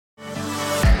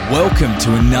Welcome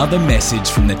to another message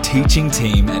from the teaching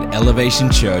team at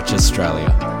Elevation Church Australia.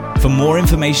 For more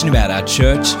information about our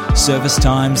church, service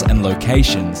times and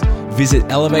locations, visit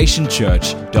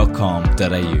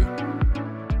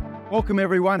elevationchurch.com.au. Welcome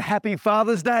everyone. Happy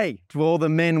Father's Day to all the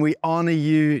men. We honour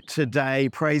you today.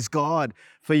 Praise God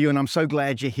for you, and I'm so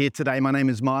glad you're here today. My name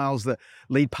is Miles, the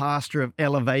lead pastor of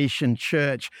Elevation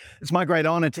Church. It's my great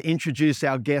honour to introduce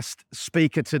our guest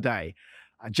speaker today.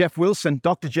 Geoff Wilson.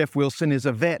 Dr. Geoff Wilson is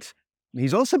a vet.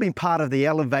 He's also been part of the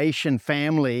Elevation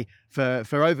family for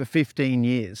over 15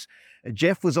 years.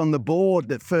 Geoff was on the board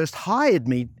that first hired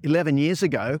me 11 years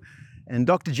ago, and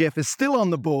Dr. Geoff is still on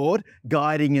the board,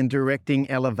 guiding and directing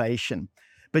Elevation.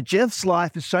 But Geoff's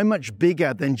life is so much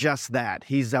bigger than just that.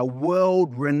 He's a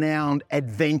world-renowned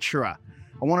adventurer.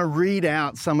 I want to read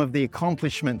out some of the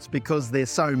accomplishments because there's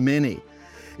so many.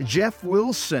 Geoff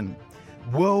Wilson,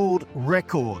 world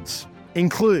records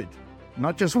include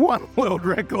not just one world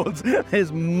records,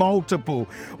 there's multiple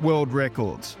world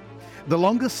records. The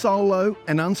longest solo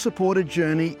and unsupported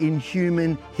journey in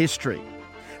human history.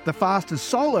 The fastest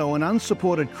solo and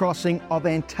unsupported crossing of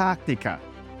Antarctica.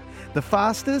 The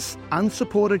fastest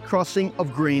unsupported crossing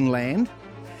of Greenland.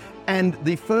 And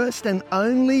the first and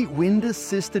only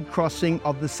wind-assisted crossing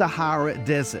of the Sahara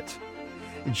Desert.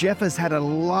 Geoff has had a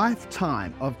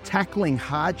lifetime of tackling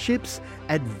hardships,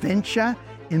 adventure,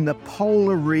 in the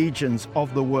polar regions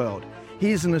of the world.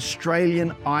 He is an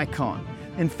Australian icon.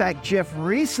 In fact, Geoff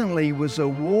recently was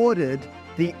awarded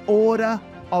the Order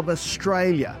of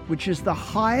Australia, which is the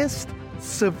highest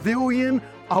civilian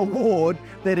award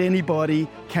that anybody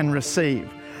can receive.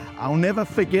 I'll never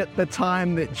forget the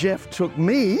time that Geoff took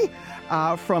me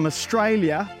from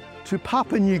Australia to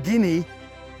Papua New Guinea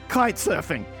kite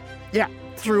surfing. Yeah.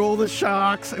 Through all the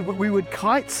sharks. We would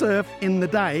kite surf in the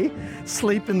day,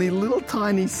 sleep in the little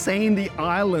tiny sandy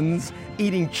islands,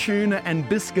 eating tuna and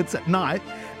biscuits at night.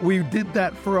 We did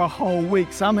that for a whole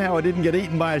week. Somehow I didn't get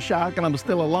eaten by a shark and I'm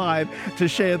still alive to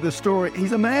share the story.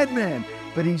 He's a madman,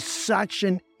 but he's such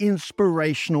an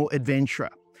inspirational adventurer.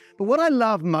 But what I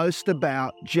love most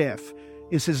about Geoff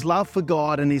is his love for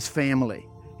God and his family.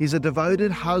 He's a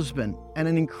devoted husband and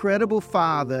an incredible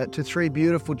father to 3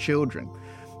 beautiful children.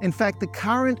 In fact, the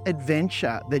current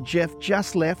adventure that Geoff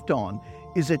just left on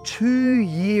is a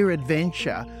 2-year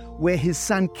adventure where his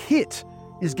son Kit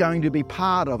is going to be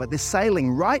part of it. They're sailing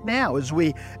right now as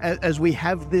we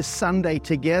have this Sunday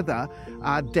together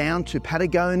down to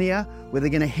Patagonia, where they're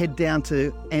going to head down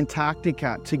to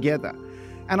Antarctica together.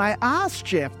 And I asked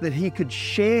Geoff that he could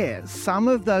share some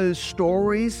of those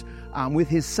stories with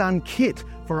his son Kit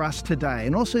for us today,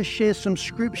 and also share some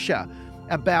scripture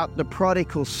about the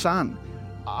prodigal son.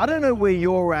 I don't know where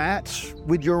you're at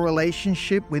with your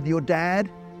relationship with your dad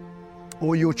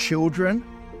or your children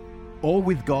or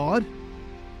with God,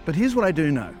 but here's what I do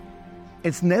know.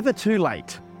 It's never too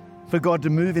late for God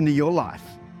to move into your life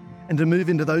and to move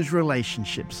into those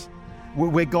relationships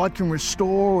where God can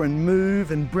restore and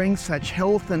move and bring such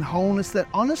health and wholeness that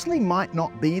honestly might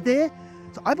not be there.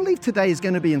 So I believe today is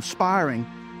going to be inspiring,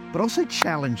 but also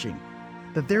challenging,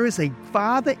 that there is a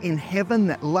Father in heaven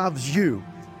that loves you,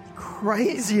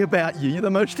 crazy about you. You're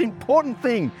the most important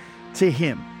thing to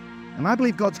him. And I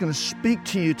believe God's going to speak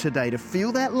to you today to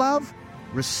feel that love,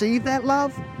 receive that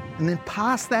love, and then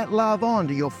pass that love on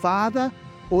to your father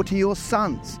or to your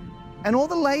sons. And all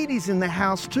the ladies in the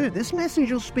house too. This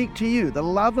message will speak to you. The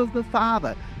love of the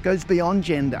Father goes beyond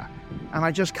gender. And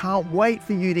I just can't wait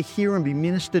for you to hear and be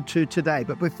ministered to today.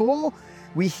 But before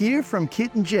we hear from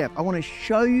Kit and Geoff, I want to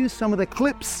show you some of the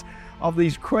clips of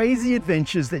these crazy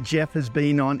adventures that Geoff has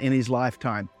been on in his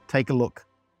lifetime. Take a look.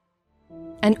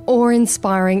 An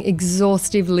awe-inspiring,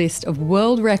 exhaustive list of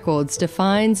world records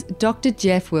defines Dr.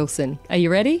 Geoff Wilson. Are you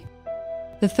ready?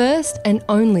 The first and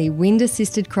only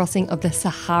wind-assisted crossing of the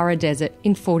Sahara Desert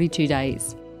in 42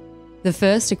 days. The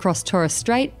first to cross Torres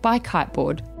Strait by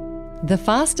kiteboard. The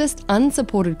fastest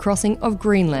unsupported crossing of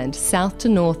Greenland south to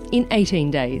north in 18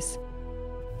 days.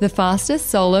 The fastest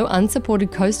solo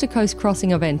unsupported coast-to-coast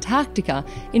crossing of Antarctica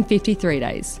in 53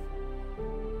 days.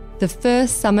 The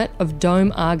first summit of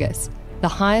Dome Argus, the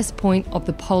highest point of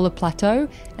the polar plateau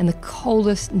and the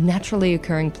coldest naturally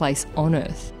occurring place on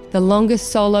Earth. The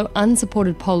longest solo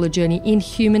unsupported polar journey in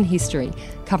human history,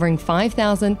 covering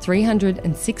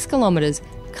 5,306 kilometres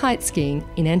kite skiing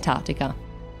in Antarctica.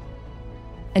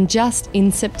 And just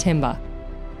in September,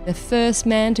 the first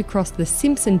man to cross the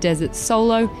Simpson Desert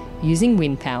solo using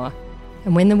wind power.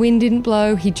 And when the wind didn't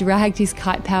blow, he dragged his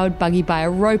kite-powered buggy by a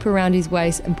rope around his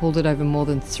waist and pulled it over more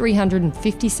than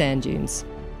 350 sand dunes.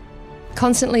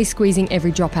 Constantly squeezing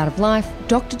every drop out of life,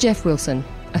 Dr. Geoff Wilson,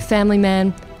 a family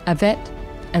man, a vet,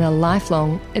 and a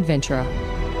lifelong adventurer.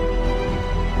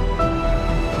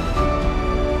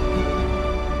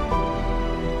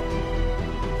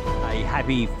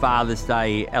 Happy Father's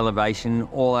Day elevation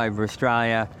all over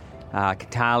Australia.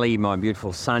 Katali, my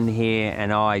beautiful son here,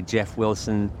 and I, Geoff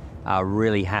Wilson, are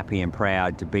really happy and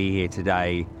proud to be here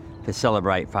today to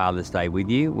celebrate Father's Day with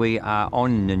you. We are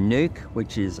on Nanook,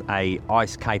 which is a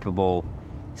ice-capable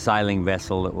sailing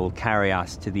vessel that will carry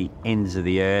us to the ends of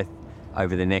the earth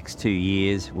over the next 2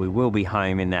 years. We will be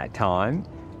home in that time,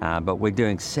 but we're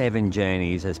doing 7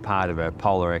 journeys as part of a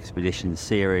polar expedition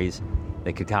series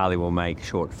that Katali will make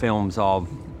short films of,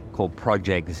 called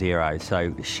Project Zero.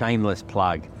 So shameless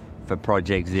plug for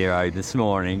Project Zero this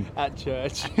morning. At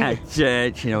church. At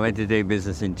church, went to do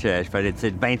business in church, but it's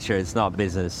adventure, it's not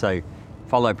business. So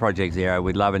follow Project Zero.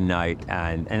 We'd love a note,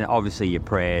 and obviously your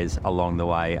prayers along the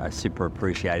way are super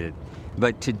appreciated.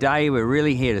 But today we're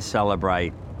really here to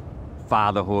celebrate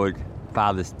fatherhood,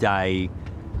 Father's Day,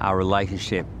 our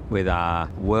relationship with our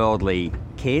worldly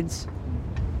kids,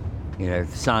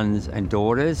 sons and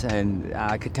daughters. And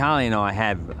Katali and I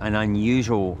have an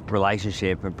unusual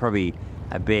relationship, and probably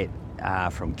a bit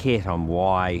from Kit on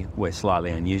why we're slightly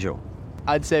unusual.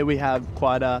 I'd say we have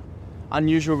quite a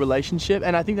unusual relationship,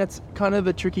 and I think that's kind of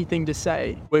a tricky thing to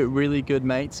say. We're really good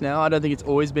mates now. I don't think it's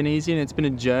always been easy, and it's been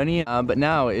a journey, but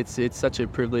now it's such a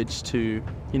privilege to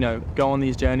go on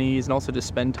these journeys and also to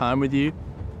spend time with you.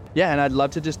 Yeah, and I'd love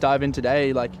to just dive in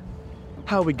today, like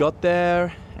how we got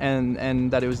there,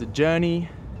 and that it was a journey,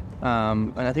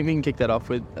 and I think we can kick that off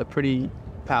with a pretty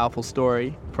powerful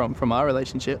story from our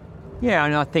relationship. Yeah,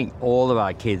 and I think all of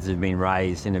our kids have been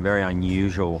raised in a very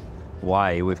unusual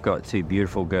way. We've got 2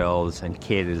 beautiful girls, and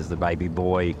Kit is the baby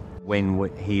boy. When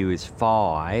he was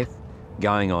 5,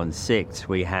 going on 6,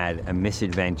 we had a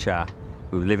misadventure.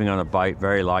 We were living on a boat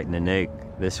very like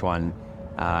Nanook, this one,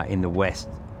 in the west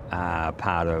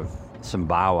part of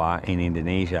Sumbawa in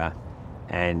Indonesia,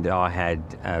 and I had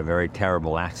a very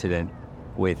terrible accident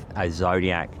with a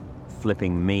Zodiac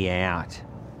flipping me out.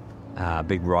 A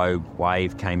big rogue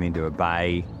wave came into a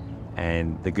bay,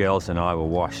 and the girls and I were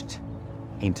washed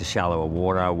into shallower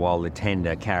water while the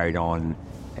tender carried on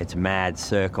its mad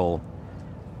circle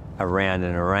around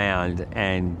and around.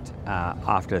 And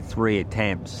after 3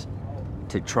 attempts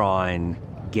to try and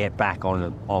get back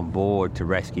on board to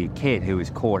rescue Kit, who was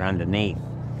caught underneath,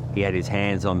 he had his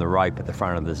hands on the rope at the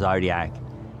front of the Zodiac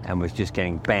and was just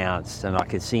getting bounced, and I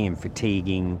could see him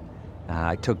fatiguing.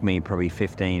 It took me probably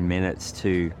 15 minutes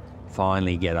to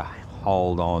finally get a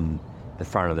hold on the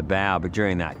front of the bow, but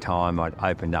during that time I'd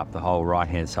opened up the whole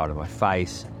right-hand side of my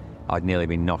face. I'd nearly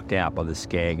been knocked out by the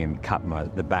skeg and cut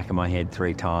the back of my head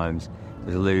 3 times. I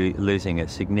was losing a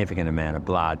significant amount of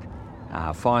blood.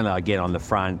 Finally I get on the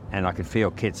front, and I could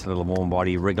feel Kit's little warm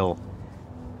body wriggle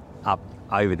up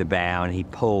over the bow, and he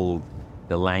pulled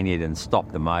the lanyard and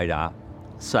stopped the motor,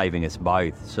 saving us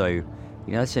both. So,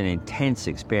 it's an intense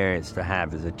experience to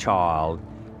have as a child.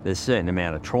 There's a certain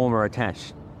amount of trauma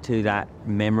attached to that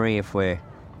memory if we're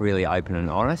really open and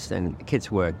honest, and Kit's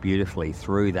worked beautifully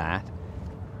through that.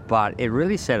 But it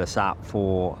really set us up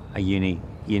for a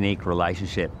unique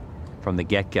relationship from the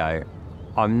get-go.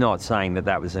 I'm not saying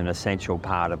that was an essential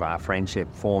part of our friendship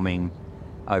forming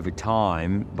over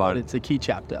time, but it's a key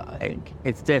chapter, I think.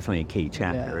 It's definitely a key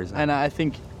chapter, isn't it? And I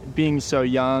think being so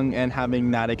young and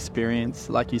having that experience,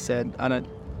 like you said,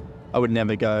 I would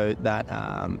never go that.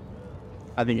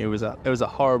 I think it was a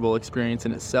horrible experience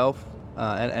in itself,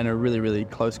 and a really, really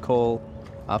close call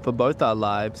for both our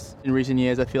lives. In recent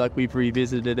years, I feel like we've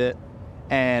revisited it,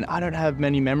 and I don't have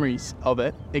many memories of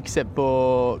it, except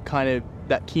for kind of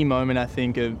that key moment, I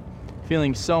think, of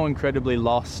feeling so incredibly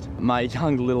lost. My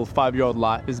young little 5-year-old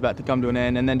life is about to come to an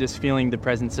end, and then just feeling the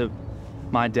presence of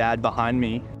my dad behind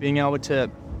me, being able to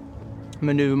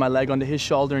maneuver my leg onto his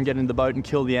shoulder and get in the boat and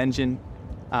kill the engine,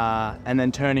 and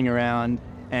then turning around,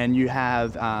 and you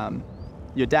have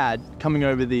your dad coming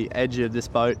over the edge of this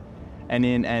boat and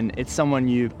it's someone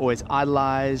you've always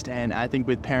idolized. And I think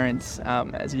with parents,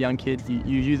 as a young kid,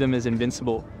 you view them as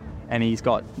invincible, and he's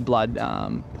got blood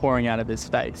pouring out of his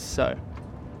face. So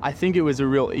I think it was a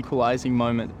real equalizing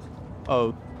moment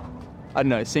of, I don't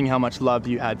know, seeing how much love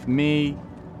you had for me,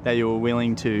 that you were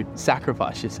willing to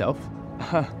sacrifice yourself.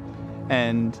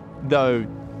 And though,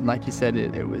 like you said,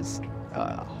 it was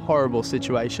a horrible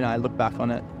situation, I look back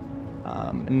on it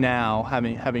now,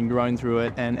 having grown through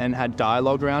it and had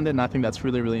dialogue around it, and I think that's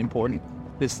really, really important.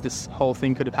 This whole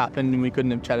thing could have happened and we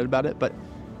couldn't have chatted about it, but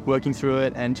working through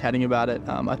it and chatting about it,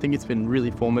 I think it's been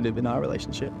really formative in our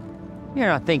relationship.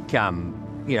 Yeah, I think,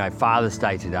 Father's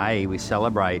Day today, we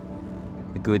celebrate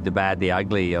the good, the bad, the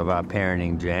ugly of our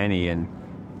parenting journey, and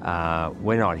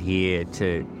we're not here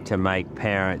to make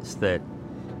parents that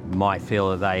might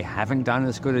feel that they haven't done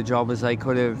as good a job as they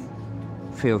could have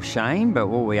feel shame, but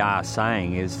what we are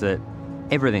saying is that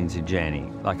everything's a journey.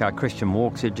 Like our Christian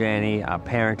walk's a journey, our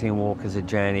parenting walk is a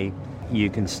journey. You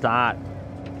can start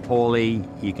poorly,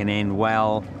 you can end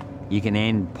well, you can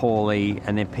end poorly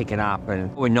and then pick it up. And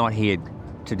what we're not here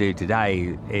to do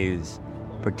today is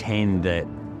pretend that,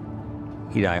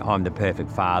 you know, I'm the perfect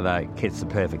father, Kit's the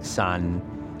perfect son.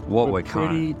 We're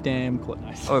pretty damn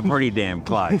close. We're pretty damn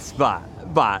close.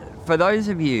 But for those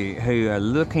of you who are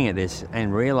looking at this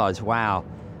and realise, wow,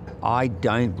 I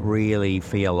don't really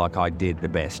feel like I did the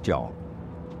best job.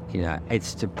 You know,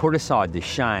 it's to put aside the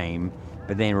shame,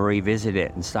 but then revisit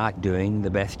it and start doing the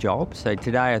best job. So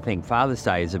today I think Father's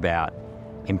Day is about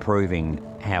improving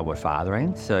how we're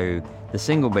fathering. So the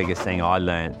single biggest thing I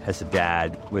learned as a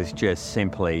dad was just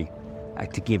simply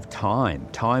to give time.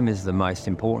 Time is the most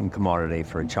important commodity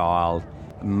for a child.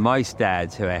 Most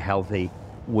dads who are healthy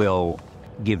will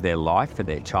give their life for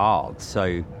their child.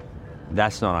 So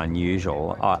that's not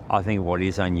unusual. I think what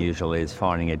is unusual is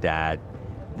finding a dad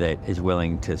that is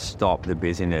willing to stop the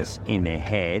busyness in their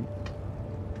head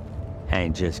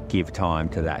and just give time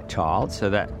to that child.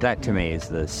 So that to me is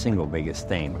the single biggest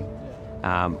thing.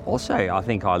 Also, I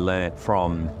think I learnt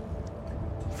from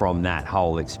that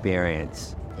whole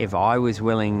experience, if I was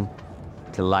willing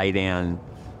to lay down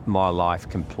my life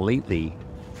completely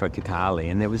for Kitali,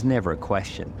 and there was never a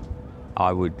question,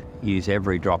 I would use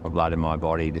every drop of blood in my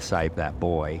body to save that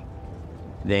boy,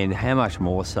 then how much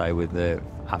more so with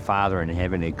our Father in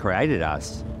heaven who created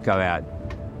us go out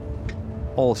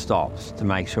all stops to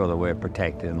make sure that we're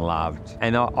protected and loved.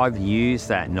 And I've used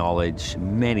that knowledge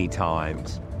many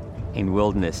times in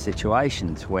wilderness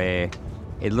situations where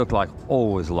it looked like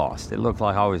all was lost. It looked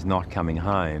like I was not coming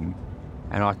home.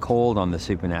 And I called on the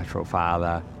supernatural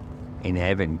Father in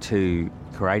heaven to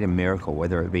create a miracle,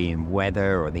 whether it be in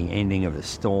weather or the ending of a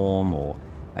storm or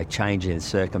a change in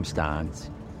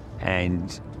circumstance.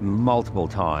 And multiple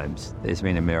times there's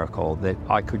been a miracle that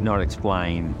I could not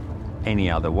explain any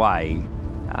other way.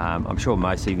 I'm sure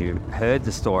most of you heard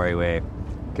the story where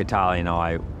Kitali and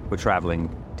I were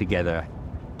travelling together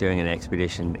doing an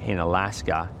expedition in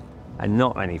Alaska, and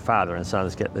not many father and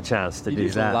sons get the chance to do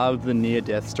that. I love the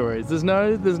near-death stories. There's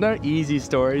no easy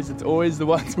stories. It's always the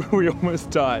ones where we almost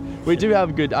die. We do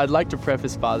have good. I'd like to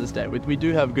preface Father's Day with we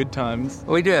do have good times.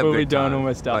 We do have where good we don't times.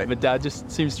 almost die. But Dad just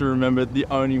seems to remember the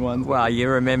only ones. Well, you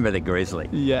remember the grizzly.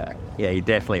 Yeah. Yeah, you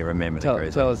definitely remember the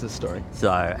grizzly. Tell us the story.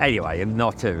 So anyway,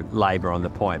 not to labour on the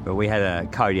point, but we had a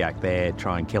Kodiak bear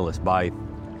try and kill us both.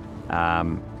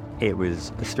 It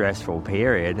was a stressful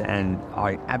period, and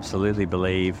I absolutely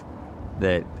believe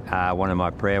that one of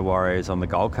my prayer warriors on the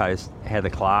Gold Coast,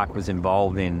 Heather Clark, was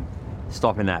involved in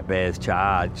stopping that bear's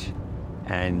charge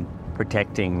and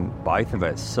protecting both of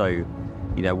us. So,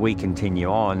 you know, we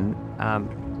continue on.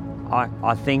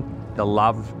 I think the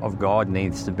love of God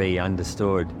needs to be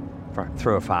understood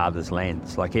through a father's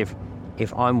lens. Like if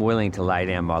I'm willing to lay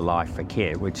down my life for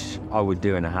Kit, which I would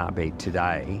do in a heartbeat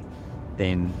today,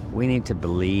 then we need to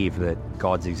believe that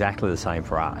God's exactly the same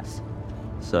for us.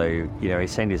 So, you know, he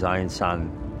sent his own son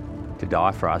to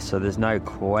die for us, so there's no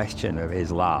question of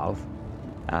his love.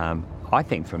 I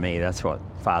think for me, that's what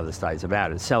Father's Day is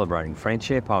about. It's celebrating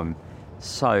friendship. I'm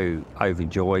so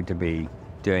overjoyed to be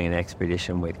doing an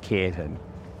expedition with Kit, and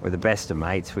we're the best of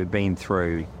mates. We've been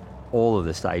through all of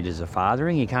the stages of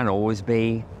fathering. You can't always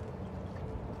be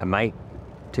a mate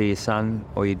to your son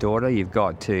or your daughter. You've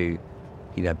got to,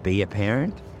 you know, be a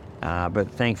parent. But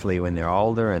thankfully, when they're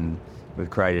older and we've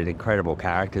created incredible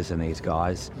characters in these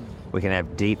guys, we can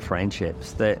have deep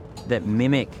friendships that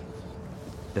mimic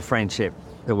the friendship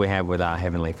that we have with our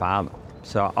Heavenly Father.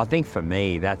 So I think for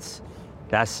me, that's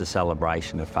the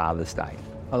celebration of Father's Day.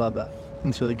 I love that.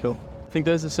 It's really cool. I think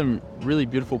those are some really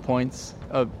beautiful points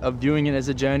of viewing it as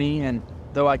a journey. And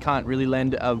though I can't really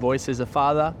lend a voice as a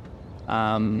father,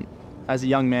 as a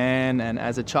young man and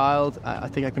as a child, I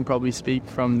think I can probably speak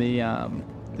from the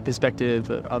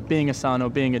perspective of being a son or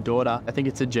being a daughter. I think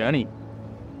it's a journey,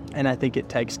 and I think it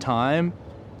takes time,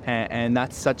 and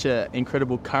that's such an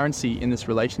incredible currency in this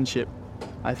relationship.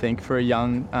 I think for a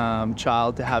young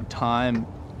child to have time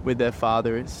with their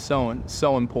father is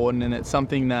so important, and it's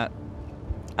something that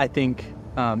I think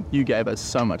you gave us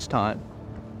so much time.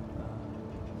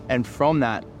 And from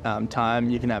that time,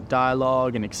 you can have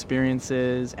dialogue and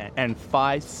experiences and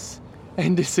fights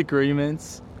and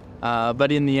disagreements.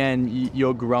 But in the end,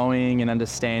 your growing and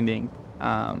understanding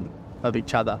of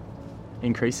each other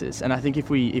increases. And I think if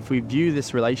we view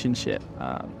this relationship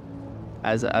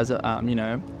as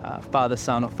a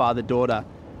father-son or father-daughter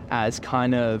as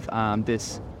kind of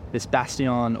this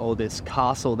bastion or this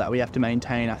castle that we have to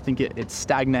maintain, I think it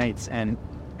stagnates and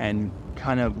and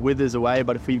kind of withers away.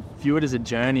 But if we view it as a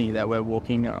journey that we're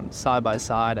walking side by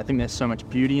side, I think there's so much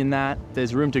beauty in that.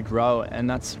 There's room to grow, and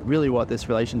that's really what this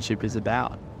relationship is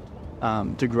about,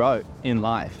 to grow in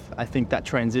life. I think that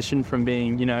transition from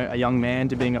being, a young man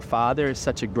to being a father is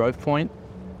such a growth point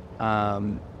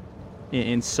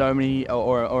in so many,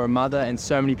 or a mother in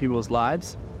so many people's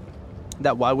lives,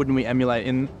 that why wouldn't we emulate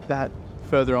in that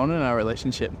further on in our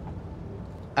relationship?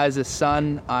 As a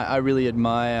son, I really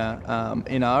admire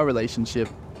in our relationship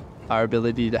our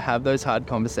ability to have those hard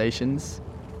conversations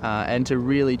and to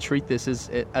really treat this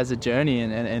as a journey,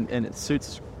 and it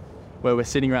suits where we're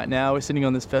sitting right now. We're sitting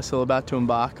on this vessel about to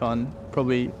embark on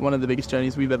probably one of the biggest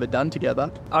journeys we've ever done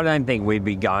together. I don't think we'd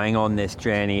be going on this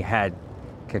journey had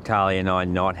Katali and I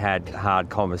not had hard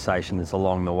conversations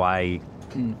along the way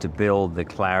to build the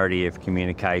clarity of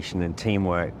communication and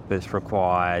teamwork that's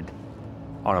required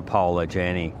on a polar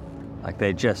journey. Like,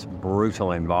 they're just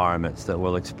brutal environments that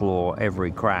will explore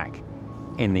every crack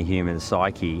in the human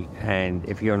psyche, and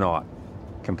if you're not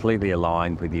completely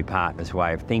aligned with your partner's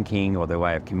way of thinking or their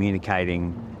way of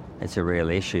communicating, it's a real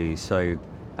issue. So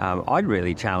I'd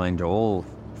really challenge all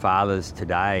fathers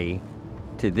today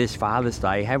to this Father's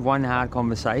Day, have one hard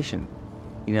conversation.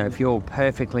 If you're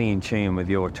perfectly in tune with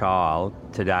your child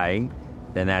today,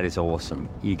 then that is awesome.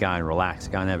 You go and relax,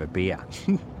 go and have a beer.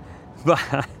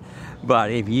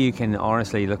 But if you can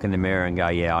honestly look in the mirror and go,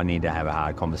 yeah, I need to have a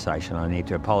hard conversation. I need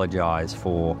to apologise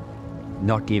for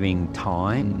not giving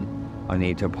time. I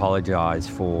need to apologise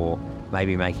for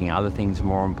maybe making other things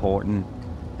more important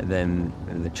than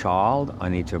the child. I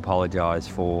need to apologise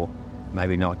for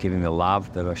maybe not giving the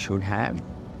love that I should have.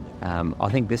 I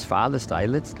think this Father's Day,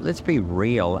 let's be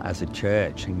real as a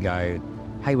church and go,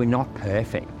 hey, we're not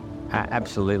perfect.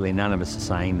 Absolutely, none of us are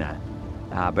saying that.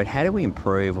 But how do we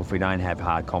improve if we don't have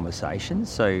hard conversations?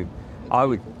 So I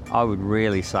would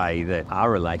really say that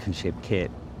our relationship,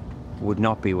 Kit, would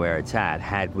not be where it's at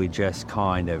had we just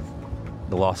kind of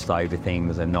glossed over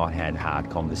things and not had hard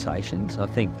conversations. I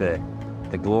think the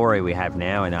glory we have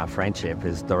now in our friendship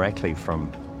is directly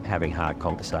from having hard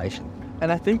conversations.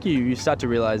 And I think you start to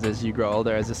realize as you grow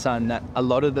older as a son that a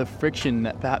lot of the friction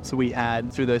that perhaps we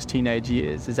had through those teenage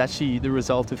years is actually the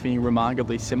result of being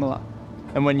remarkably similar.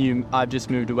 And when I've just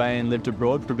moved away and lived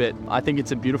abroad for a bit, I think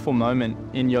it's a beautiful moment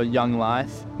in your young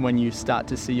life when you start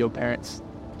to see your parents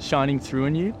shining through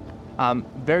in you.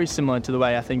 Very similar to the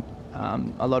way I think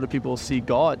a lot of people see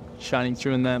God shining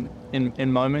through in them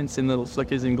in moments, in little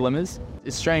flickers and glimmers.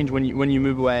 It's strange when you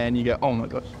move away and you go, oh my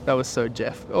gosh, that was so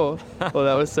Geoff, or that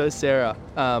was so Sarah.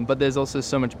 But there's also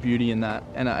so much beauty in that.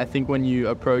 And I think when you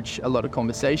approach a lot of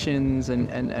conversations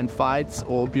and fights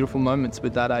or beautiful moments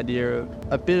with that idea of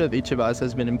a bit of each of us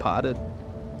has been imparted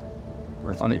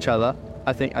on each other,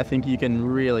 I think you can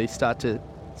really start to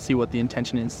see what the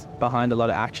intention is behind a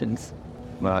lot of actions.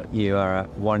 Well, you are a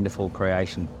wonderful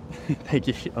creation. Thank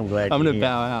you. I'm glad I'm going to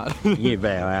bow out. You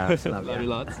bow out. Love you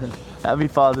lots. Happy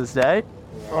Father's Day.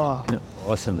 Oh,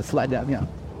 awesome. Let's lay down here.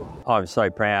 I'm so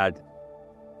proud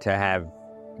to have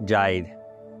Jade,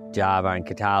 Java and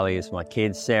Katali as my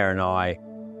kids. Sarah and I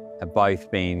have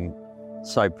both been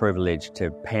so privileged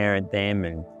to parent them,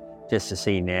 and just to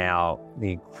see now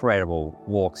the incredible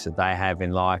walks that they have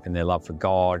in life and their love for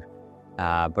God,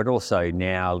 but also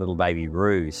now little baby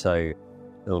Rue, so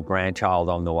little grandchild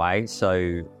on the way.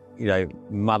 So,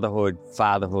 motherhood,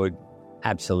 fatherhood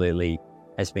absolutely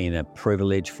has been a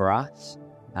privilege for us.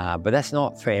 But that's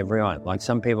not for everyone. Like,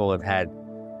 some people have had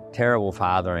terrible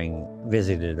fathering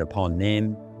visited upon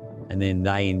them, and then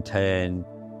they in turn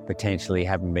potentially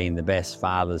haven't been the best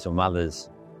fathers or mothers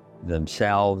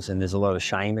themselves, and there's a lot of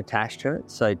shame attached to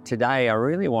it. So today I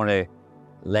really want to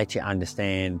let you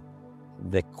understand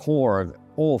the core of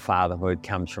all fatherhood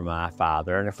comes from our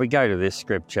Father. And if we go to this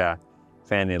scripture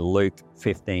found in Luke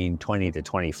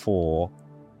 15:20-24,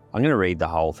 I'm going to read the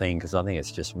whole thing because I think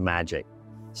it's just magic.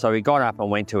 So he got up and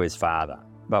went to his father,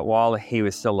 but while he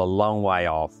was still a long way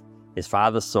off, his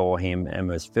father saw him and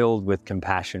was filled with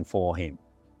compassion for him.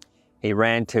 He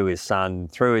ran to his son,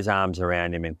 threw his arms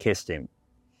around him and kissed him.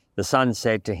 The son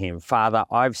said to him, "Father,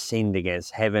 I've sinned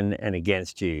against heaven and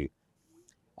against you.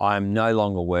 I am no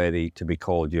longer worthy to be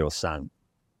called your son."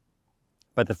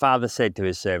 But the father said to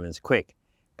his servants, "Quick,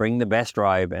 bring the best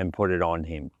robe and put it on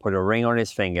him. Put a ring on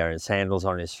his finger and sandals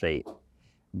on his feet.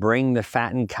 Bring the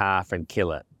fattened calf and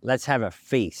kill it. Let's have a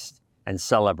feast and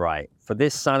celebrate. For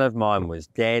this son of mine was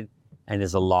dead and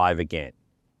is alive again.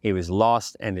 He was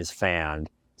lost and is found."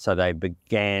 So they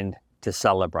began to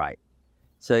celebrate.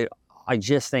 So I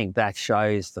just think that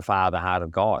shows the father heart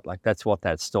of God. Like, that's what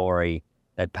that story,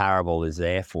 that parable is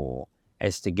there for,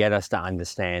 is to get us to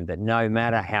understand that no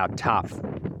matter how tough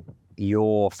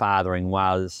your fathering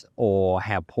was or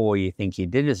how poor you think you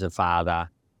did as a father,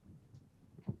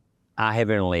 our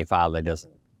Heavenly Father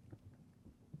doesn't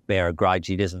bear a grudge.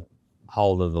 He doesn't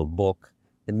hold a little book.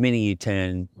 The minute you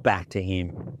turn back to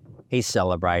him, he's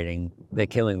celebrating. They're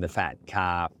killing the fat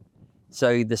calf.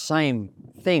 So the same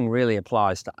thing really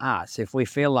applies to us. If we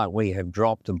feel like we have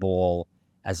dropped a ball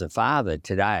as a father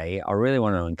today, I really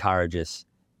want to encourage us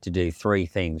to do three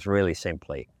things really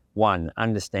simply. One,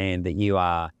 understand that you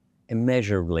are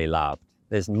immeasurably loved.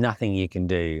 There's nothing you can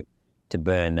do to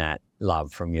burn that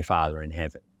love from your Father in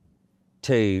heaven.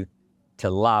 Two, to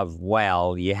love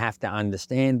well, you have to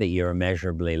understand that you're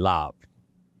immeasurably loved.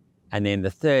 And then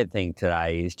the third thing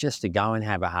today is just to go and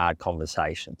have a hard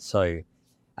conversation. So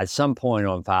at some point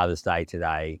on Father's Day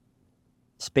today,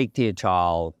 speak to your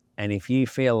child, and if you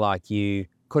feel like you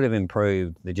could have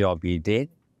improved the job you did,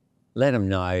 let them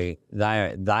know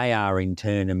they are in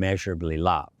turn immeasurably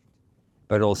loved,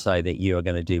 but also that you are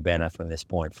going to do better from this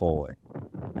point forward.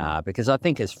 Because I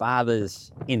think as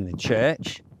fathers in the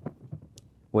church,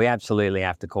 we absolutely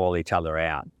have to call each other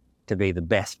out to be the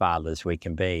best fathers we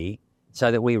can be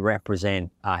so that we represent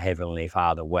our Heavenly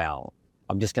Father well.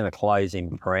 I'm just going to close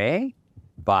in prayer,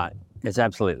 but it's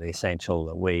absolutely essential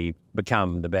that we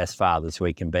become the best fathers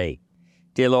we can be.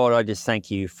 Dear Lord, I just thank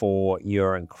you for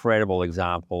your incredible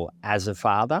example as a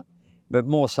father, but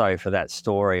more so for that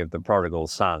story of the prodigal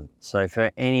son. So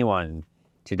for anyone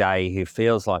today who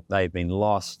feels like they've been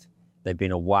lost, they've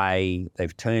been away,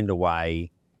 they've turned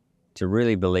away, to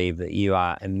really believe that you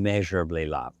are immeasurably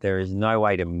loved. There is no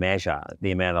way to measure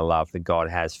the amount of love that God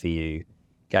has for you.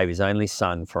 Gave his only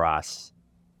son for us.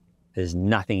 There's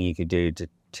nothing you could do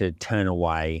to turn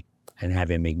away and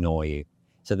have him ignore you.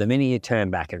 So the minute you turn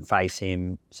back and face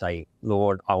him, say,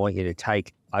 Lord, I want you to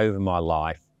take over my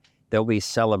life, there'll be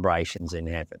celebrations in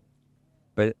heaven.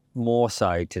 But more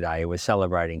so today, we're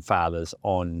celebrating fathers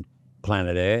on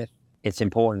planet Earth. It's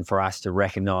important for us to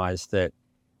recognise that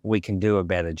we can do a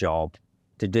better job.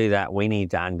 To do that, we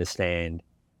need to understand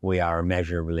we are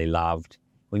immeasurably loved.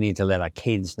 We need to let our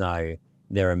kids know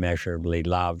they're immeasurably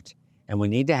loved. And we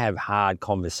need to have hard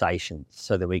conversations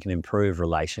so that we can improve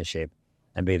relationship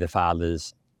and be the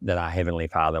fathers that our Heavenly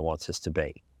Father wants us to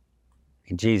be.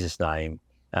 In Jesus' name,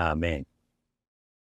 amen.